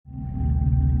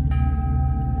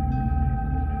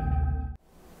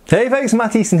Hey folks,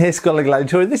 Matt Easton here, Scholar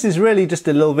Gladiator. This is really just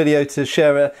a little video to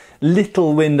share a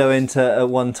little window into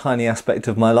one tiny aspect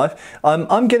of my life.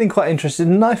 I'm getting quite interested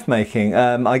in knife making.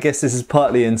 I guess this is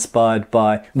partly inspired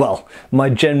by, well, my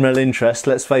general interest.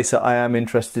 Let's face it, I am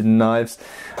interested in knives.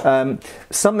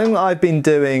 Something that I've been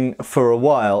doing for a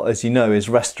while, as you know, is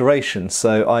restoration.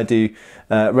 So I do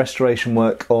restoration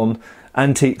work on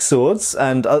antique swords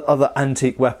and other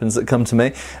antique weapons that come to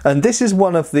me, and this is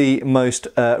one of the most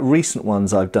recent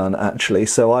ones I've done, actually.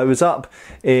 So I was up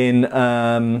in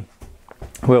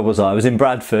where was I? I was in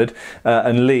Bradford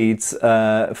and Leeds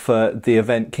for the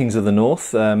event Kings of the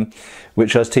North,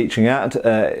 which I was teaching at,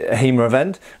 a HEMA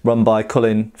event run by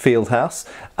Colin Fieldhouse.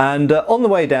 And on the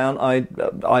way down,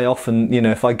 I often, you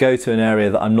know, if I go to an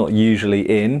area that I'm not usually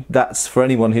in, that's, for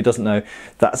anyone who doesn't know,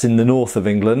 that's in the north of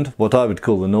England, what I would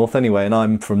call the north anyway, and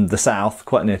I'm from the south,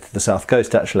 quite near to the south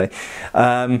coast actually.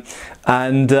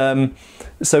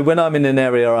 So when I'm in an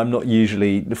area I'm not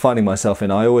usually finding myself in,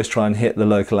 I always try and hit the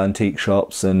local antique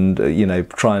shops and, you know,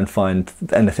 try and find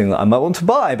anything that I might want to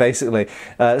buy, basically.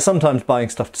 Sometimes buying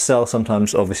stuff to sell,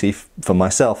 sometimes obviously for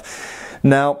myself.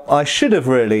 Now, I should have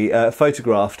really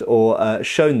photographed or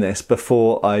shown this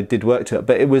before I did work to it,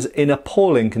 but it was in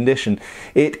appalling condition.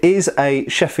 It is a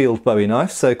Sheffield Bowie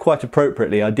knife, so quite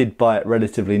appropriately I did buy it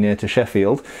relatively near to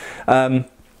Sheffield.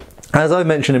 As I've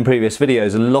mentioned in previous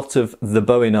videos, a lot of the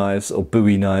Bowie knives, or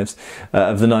Bowie knives,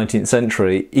 of the 19th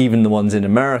century, even the ones in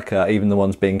America, even the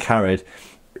ones being carried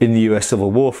in the US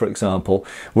Civil War, for example,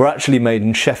 were actually made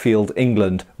in Sheffield,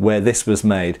 England, where this was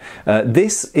made.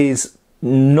 This is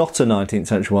not a 19th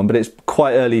century one, but it's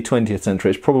quite early 20th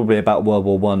century. It's probably about World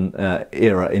War I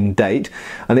era in date,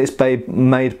 and it's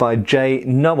made by J.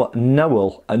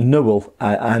 Nowell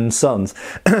and Sons,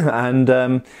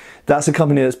 and that's a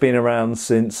company that's been around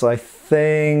since I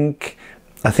think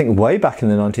way back in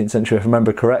the 19th century, if I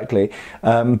remember correctly.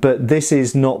 But this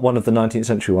is not one of the 19th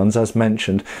century ones, as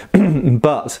mentioned,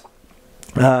 but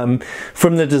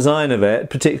from the design of it,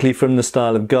 particularly from the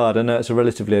style of guard, I know it's a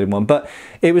relatively old one, but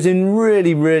it was in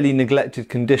really neglected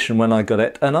condition when I got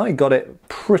it, and I got it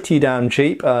pretty damn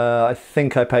cheap. I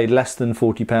think I paid less than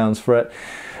 £40 for it.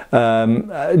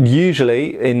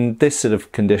 Usually in this sort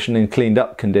of condition, in cleaned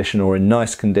up condition or in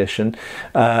nice condition,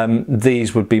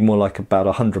 these would be more like about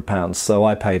 £100, so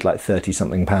I paid like 30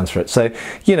 something pounds for it. So,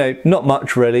 you know, not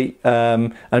much really,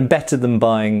 and better than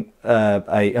buying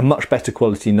a much better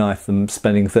quality knife than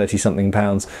spending 30 something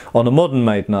pounds on a modern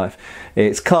made knife.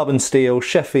 It's carbon steel,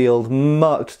 Sheffield,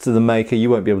 marked to the maker. You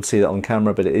won't be able to see that on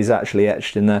camera, but it is actually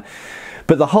etched in there.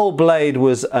 But the whole blade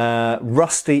was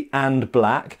rusty and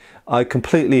black. I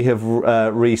completely have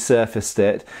resurfaced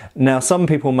it. Now, some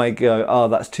people may go, oh,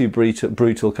 that's too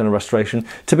brutal kind of restoration.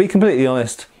 To be completely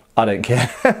honest, I don't care.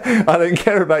 I don't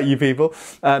care about you people.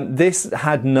 This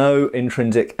had no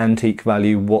intrinsic antique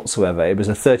value whatsoever. It was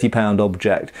a £30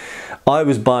 object. I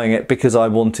was buying it because I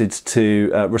wanted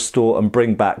to restore and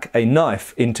bring back a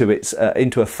knife into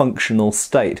a functional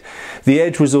state. The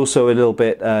edge was also a little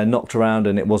bit knocked around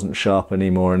and it wasn't sharp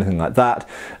anymore or anything like that.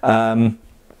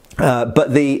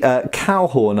 But the cow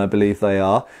horn, I believe they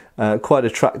are, quite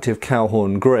attractive cow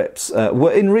horn grips,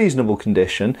 were in reasonable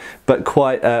condition, but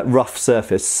quite rough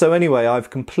surface. So anyway, I've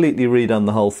completely redone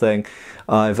the whole thing.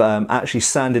 I've actually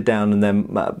sanded down and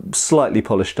then slightly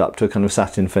polished up to a kind of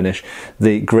satin finish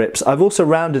the grips. I've also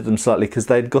rounded them slightly because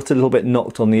they'd got a little bit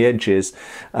knocked on the edges,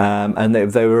 and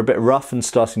they were a bit rough and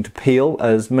starting to peel.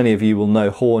 As many of you will know,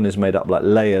 horn is made up like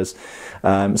layers,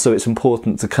 so it's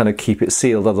important to kind of keep it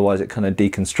sealed, otherwise it kind of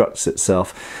deconstructs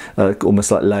itself,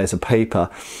 almost like layers of paper.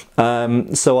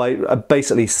 So I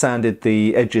basically sanded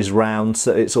the edges round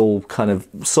so it's all kind of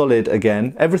solid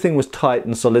again. Everything was tight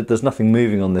and solid, there's nothing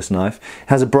moving on this knife. It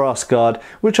has a brass guard,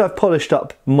 which I've polished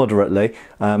up moderately.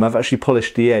 I've actually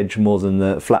polished the edge more than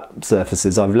the flat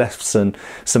surfaces. I've left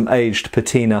some aged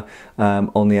patina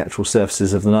on the actual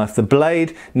surfaces of the knife. The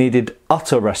blade needed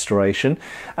utter restoration,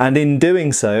 and in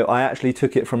doing so I actually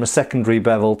took it from a secondary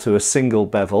bevel to a single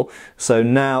bevel. So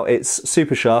now it's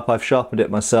super sharp. I've sharpened it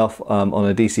myself on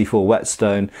a DC4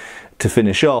 whetstone to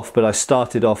finish off, but I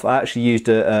started off, I actually used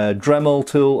a Dremel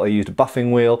tool, I used a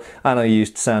buffing wheel, and I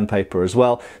used sandpaper as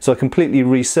well. So I completely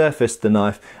resurfaced the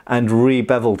knife and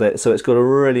re-beveled it, so it's got a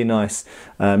really nice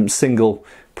single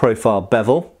profile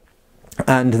bevel.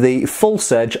 And the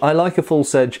false edge, I like a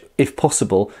false edge, if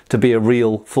possible, to be a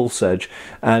real false edge.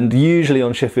 And usually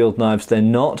on Sheffield knives they're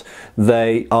not.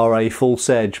 They are a false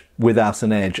edge without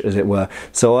an edge, as it were.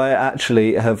 So I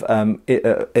actually have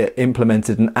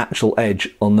implemented an actual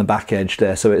edge on the back edge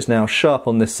there. So it's now sharp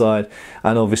on this side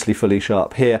and obviously fully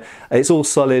sharp here. It's all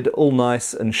solid, all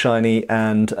nice and shiny,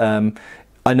 and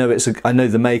I know I know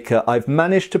the maker. I've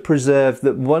managed to preserve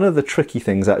that. One of the tricky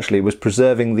things actually was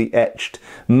preserving the etched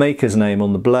maker's name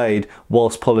on the blade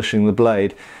whilst polishing the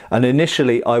blade. And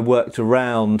initially I worked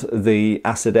around the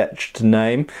acid etched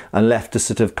name and left a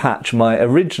sort of patch. My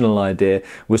original idea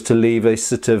was to leave a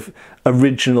sort of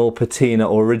original patina,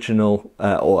 or original,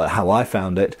 or how I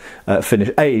found it,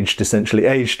 finished, essentially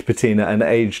aged patina, and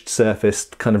aged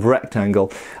surfaced kind of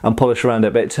rectangle, and polish around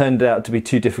it, but it turned out to be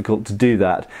too difficult to do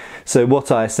that. So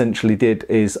what I essentially did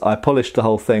is I polished the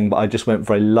whole thing, but I just went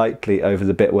very lightly over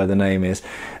the bit where the name is.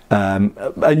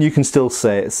 And you can still see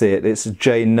it. It's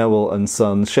J. Noel and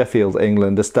Sons, Sheffield,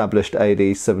 England, established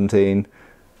AD 17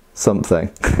 something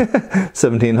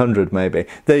 1700 maybe.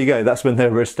 There you go, that's when they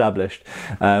were established.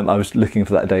 I was looking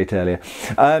for that date earlier.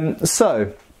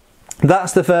 So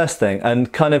that's the first thing,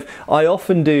 and kind of I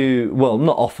often do, well,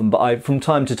 not often, but I from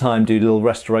time to time do little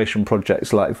restoration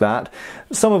projects like that,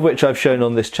 some of which I've shown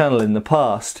on this channel in the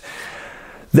past.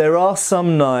 There are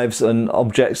some knives and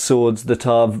object swords that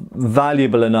are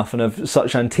valuable enough and of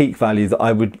such antique value that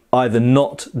I would either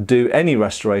not do any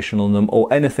restoration on them,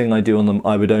 or anything I do on them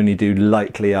I would only do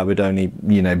lightly. I would only,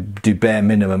 you know, do bare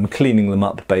minimum, cleaning them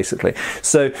up basically.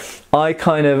 So I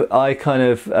kind of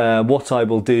what I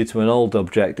will do to an old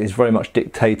object is very much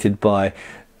dictated by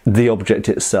the object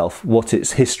itself, what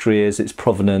its history is, its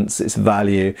provenance, its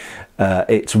value,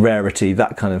 its rarity,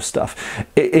 that kind of stuff.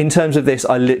 In terms of this,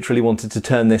 I literally wanted to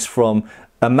turn this from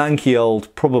a manky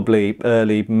old, probably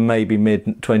early, maybe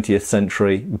mid 20th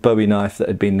century Bowie knife that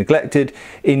had been neglected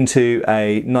into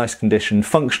a nice condition,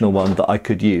 functional one that I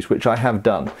could use, which I have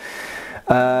done.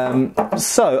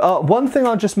 One thing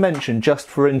I'll just mention, just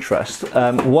for interest,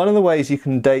 one of the ways you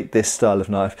can date this style of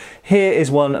knife, here is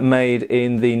one made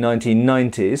in the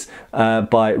 1990s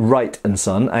by Wright &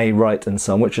 Son, A. Wright &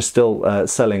 Son, which are still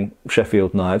selling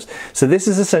Sheffield knives. So this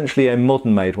is essentially a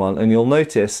modern made one, and you'll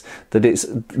notice that it's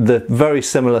the very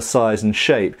similar size and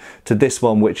shape to this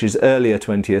one, which is earlier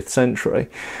 20th century.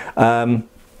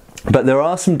 But there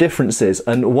are some differences,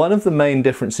 and one of the main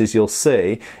differences you'll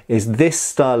see is this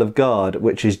style of guard,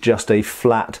 which is just a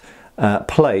flat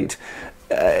plate.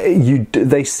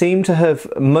 They seem to have,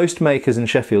 most makers in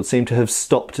Sheffield seem to have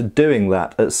stopped doing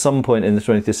that at some point in the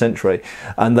 20th century,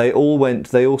 and they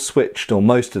all switched, or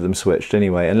most of them switched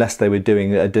anyway, unless they were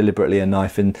doing deliberately a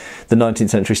knife in the 19th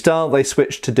century style, they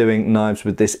switched to doing knives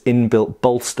with this inbuilt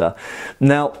bolster.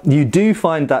 Now, you do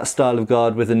find that style of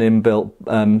guard with an inbuilt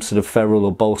sort of ferrule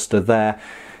or bolster there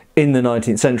in the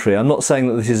 19th century. I'm not saying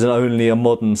that this is only a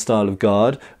modern style of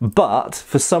guard, but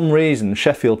for some reason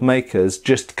Sheffield makers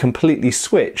just completely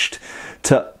switched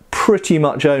to pretty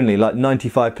much only, like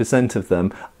 95% of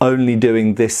them, only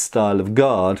doing this style of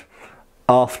guard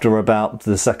after about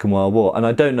the Second World War, and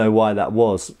I don't know why that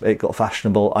was. It got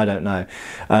fashionable, I don't know.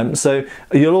 So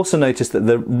you'll also notice that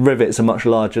the rivets are much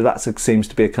larger. That seems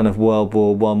to be a kind of World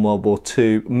War I, World War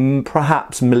II,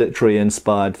 perhaps military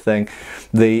inspired thing.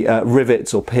 The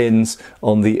rivets or pins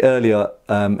on the earlier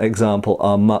example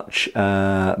are much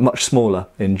smaller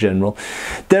in general.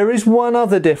 There is one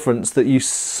other difference that you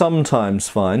sometimes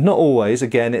find, not always,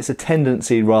 again it's a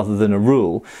tendency rather than a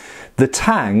rule. The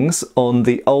tangs on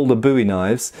the older Bowie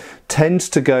knives tend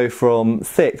to go from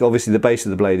thick, obviously the base of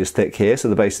the blade is thick here, so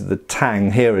the base of the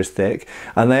tang here is thick,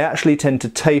 and they actually tend to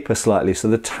taper slightly, so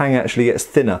the tang actually gets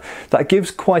thinner. That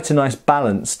gives quite a nice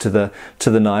balance to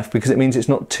the knife, because it means it's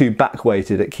not too back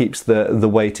weighted, it keeps the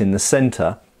weight in the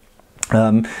centre.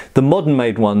 The modern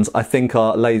made ones I think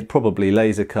are probably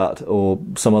laser cut or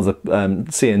some other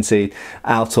CNC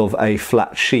out of a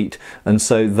flat sheet, and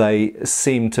so they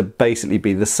seem to basically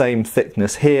be the same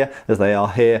thickness here as they are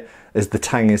here, as the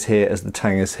tang is here, as the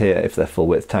tang is here, if they're full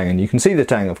width tang, and you can see the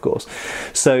tang of course.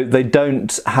 So they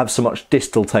don't have so much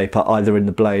distal taper either in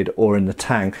the blade or in the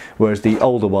tang, whereas the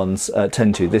older ones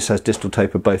tend to. This has distal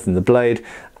taper both in the blade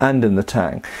and in the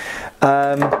tang.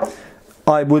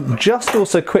 I would just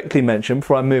also quickly mention,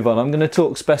 before I move on, I'm going to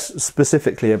talk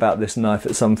specifically about this knife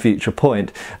at some future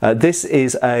point. This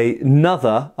is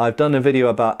another, I've done a video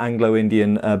about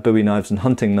Anglo-Indian Bowie knives and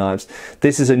hunting knives.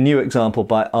 This is a new example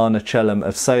by Arne Chellam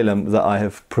of Salem that I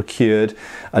have procured,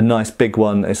 a nice big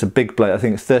one. It's a big blade, I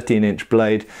think it's 13-inch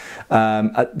blade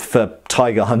for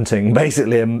tiger hunting,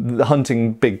 basically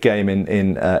hunting big game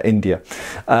in India.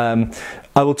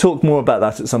 I will talk more about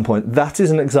that at some point. That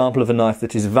is an example of a knife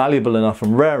that is valuable enough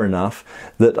and rare enough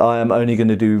that I am only going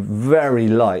to do very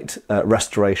light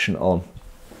restoration on.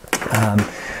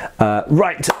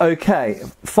 Right, okay.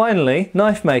 Finally,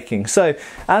 knife making. So,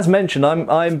 as mentioned,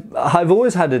 I've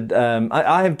always had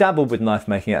I have dabbled with knife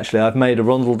making. Actually, I've made a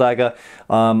rondel dagger.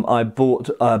 I bought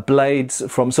blades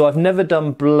from. So I've never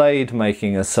done blade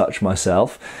making as such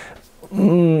myself.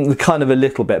 kind of a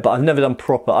little bit, but I've never done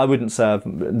proper, I wouldn't say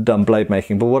I've done blade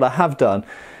making, but what I have done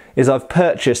is I've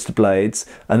purchased blades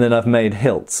and then I've made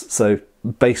hilts. So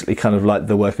basically kind of like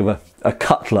the work of a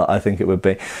cutler, I think it would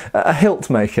be, a hilt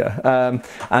maker.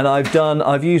 And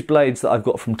I've used blades that I've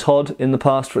got from Todd in the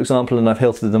past, for example, and I've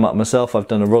hilted them up myself. I've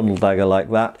done a rondel dagger like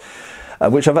that,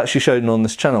 which I've actually shown on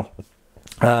this channel.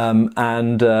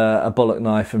 And a bollock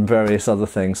knife and various other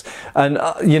things. And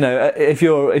you know, if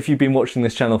you've been watching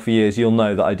this channel for years, you'll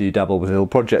know that I do dabble with little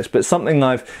projects. But something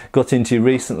I've got into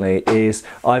recently is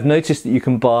I've noticed that you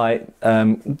can buy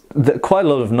quite a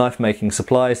lot of knife making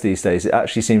supplies these days. It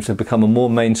actually seems to have become a more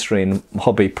mainstream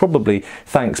hobby, probably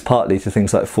thanks partly to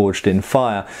things like Forged in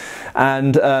Fire.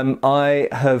 And I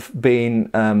have been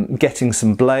getting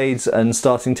some blades and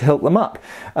starting to hilt them up.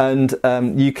 And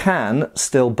you can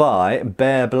still buy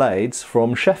bare blades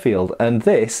from Sheffield, and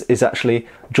this is actually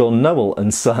John Noel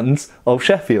and Sons of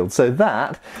Sheffield. So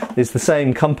that is the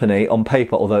same company on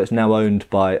paper, although it's now owned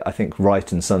by, I think,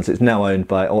 Wright and Sons. It's now owned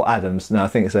by, or Adams. No, I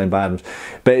think it's owned by Adams.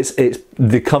 But it's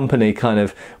the company kind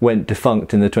of went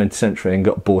defunct in the 20th century and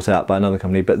got bought out by another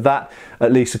company. But that,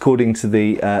 at least according to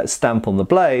the stamp on the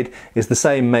blade, is the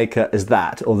same maker as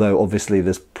that, although obviously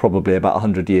there's probably about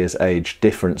 100 years age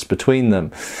difference between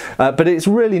them. But it's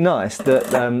really nice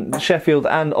that Sheffield,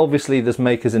 and obviously there's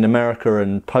makers in America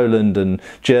and Poland and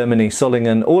Germany,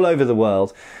 Solingen, all over the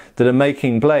world, that are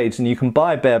making blades, and you can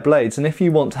buy bare blades. And if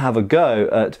you want to have a go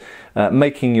at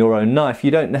making your own knife,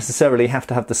 you don't necessarily have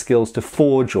to have the skills to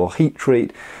forge or heat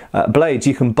treat blades.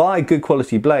 You can buy good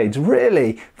quality blades,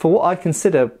 really, for what I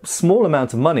consider small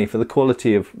amount of money for the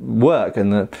quality of work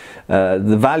and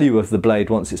the value of the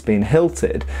blade once it's been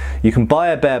hilted. You can buy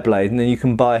a bare blade and then you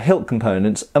can buy hilt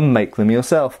components and make them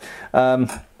yourself.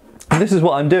 This is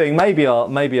what I'm doing. Maybe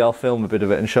I'll film a bit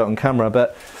of it and show it on camera,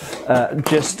 but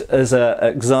just as an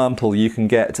example, you can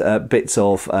get bits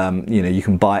of, you know, you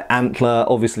can buy antler,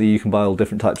 obviously you can buy all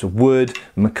different types of wood,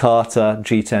 micarta,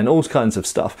 G10, all kinds of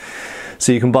stuff.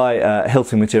 So you can buy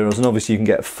hilting materials, and obviously you can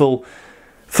get full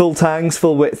tangs,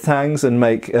 full width tangs, and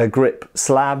make grip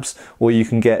slabs, or you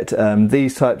can get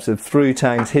these types of through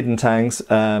tangs, hidden tangs,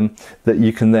 that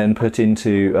you can then put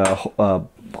into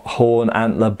horn,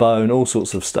 antler, bone, all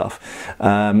sorts of stuff.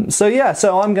 So yeah,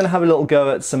 so I'm going to have a little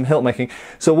go at some hilt making.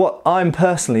 So what I'm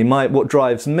personally, what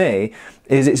drives me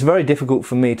is it's very difficult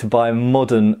for me to buy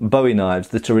modern Bowie knives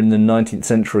that are in the 19th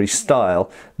century style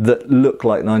that look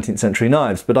like 19th century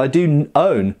knives, but I do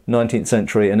own 19th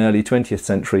century and early 20th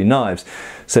century knives.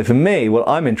 So for me, what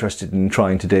I'm interested in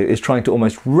trying to do is trying to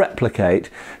almost replicate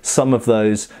some of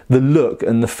those, the look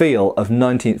and the feel of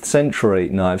 19th century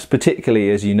knives,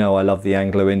 particularly, as you know, I love the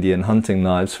Anglo-Indian hunting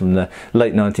knives from the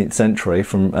late 19th century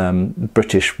from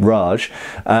British Raj,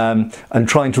 and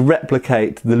trying to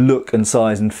replicate the look and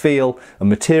size and feel and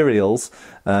materials,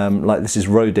 like this is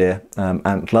roe deer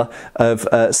antler, of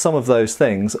some of those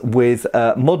things with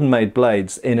modern made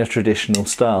blades in a traditional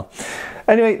style.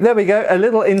 Anyway, there we go, a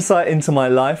little insight into my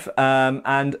life,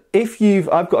 and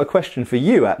I've got a question for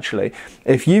you actually.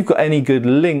 If you've got any good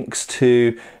links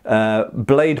to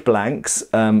blade blanks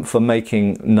for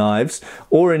making knives,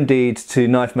 or indeed to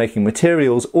knife making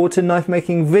materials, or to knife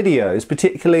making videos,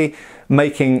 particularly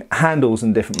making handles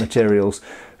and different materials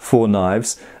for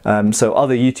knives, so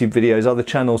other YouTube videos, other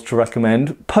channels to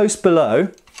recommend, post below.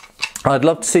 I'd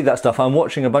love to see that stuff. I'm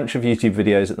watching a bunch of YouTube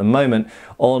videos at the moment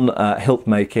on hilt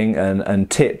making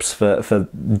and tips for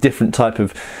different type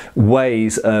of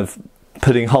ways of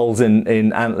putting holes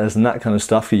in antlers and that kind of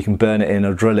stuff. You can burn it in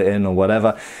or drill it in or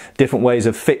whatever. Different ways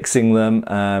of fixing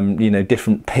them, you know,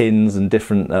 different pins and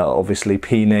different, obviously,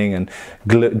 peening and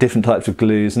glue, different types of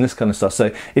glues and this kind of stuff.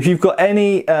 So if you've got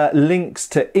any links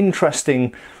to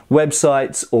interesting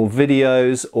websites or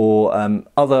videos or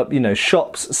other, you know,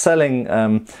 shops selling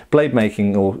blade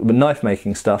making or knife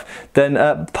making stuff,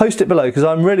 then post it below, because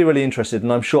I'm really interested,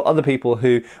 and I'm sure other people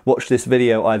who watch this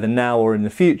video either now or in the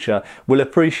future will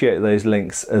appreciate those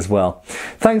links as well.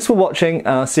 Thanks for watching, and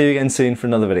I'll see you again soon for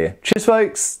another video. Cheers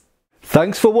folks!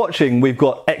 Thanks for watching. We've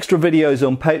got extra videos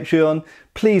on Patreon.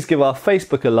 Please give our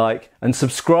Facebook a like and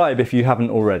subscribe if you haven't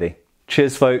already.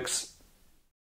 Cheers folks!